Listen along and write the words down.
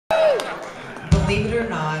Believe it or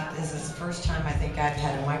not, this is the first time I think I've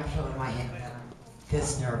had a microphone in my hand that I'm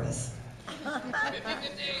this nervous. Oh,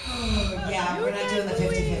 yeah, we're not doing the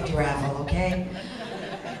 50-50 raffle, okay?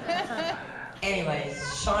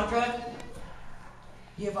 Anyways, Chandra,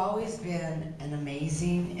 you've always been an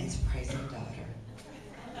amazing and surprising daughter.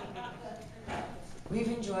 We've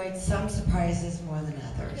enjoyed some surprises more than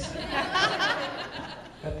others.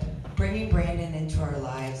 But bringing Brandon into our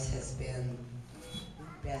lives has been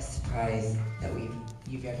the best surprise that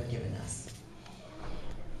you've ever given us.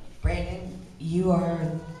 Brandon, you are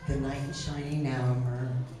the knight in shining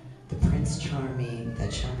armor, the Prince Charming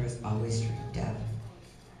that Chandra's always dreamed of.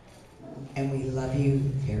 And we love you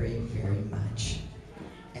very, very much.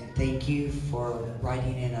 And thank you for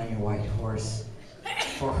riding in on your white horse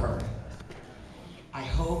for her. I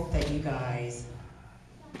hope that you guys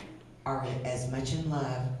are as much in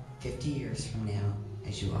love 50 years from now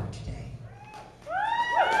as you are today.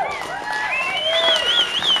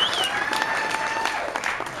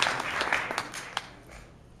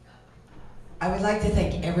 I would like to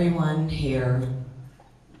thank everyone here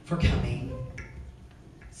for coming.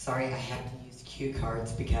 Sorry, I have to use cue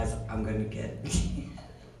cards because I'm going to get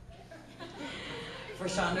for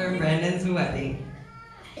Chandra and Brandon's wedding.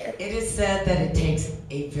 It is said that it takes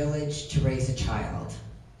a village to raise a child,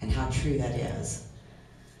 and how true that is.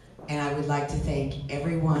 And I would like to thank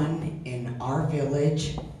everyone in our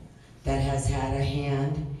village that has had a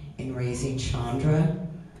hand in raising Chandra,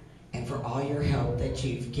 and for all your help that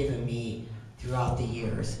you've given me throughout the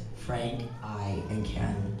years, Frank, I, and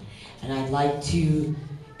Ken. And I'd like to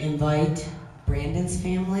invite Brandon's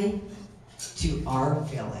family to our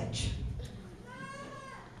village.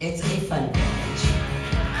 It's a fun village.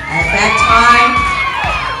 At that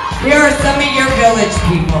time, here are some of your village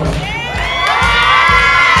people.